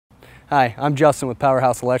Hi, I'm Justin with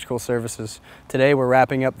Powerhouse Electrical Services. Today we're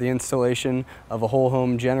wrapping up the installation of a whole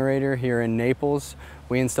home generator here in Naples.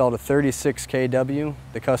 We installed a 36 kW.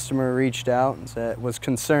 The customer reached out and was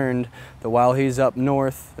concerned that while he's up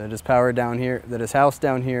north, that his house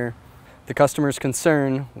down here, the customer's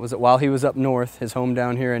concern was that while he was up north, his home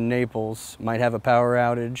down here in Naples might have a power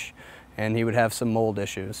outage and he would have some mold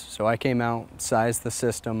issues. So I came out, sized the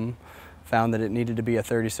system, found that it needed to be a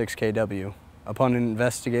 36 kW. Upon an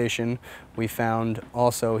investigation, we found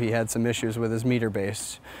also he had some issues with his meter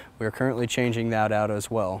base. We are currently changing that out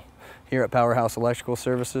as well. Here at Powerhouse Electrical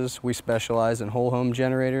Services, we specialize in whole home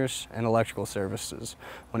generators and electrical services.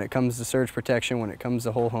 When it comes to surge protection, when it comes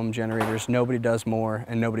to whole home generators, nobody does more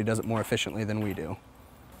and nobody does it more efficiently than we do.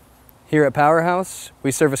 Here at Powerhouse,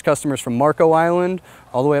 we service customers from Marco Island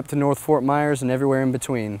all the way up to North Fort Myers and everywhere in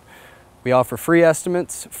between. We offer free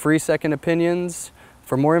estimates, free second opinions.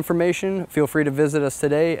 For more information, feel free to visit us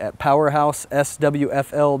today at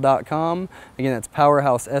powerhouseswfl.com. Again, that's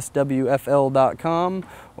powerhouseswfl.com,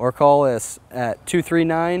 or call us at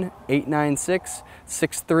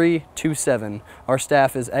 239-896-6327. Our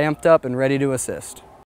staff is amped up and ready to assist.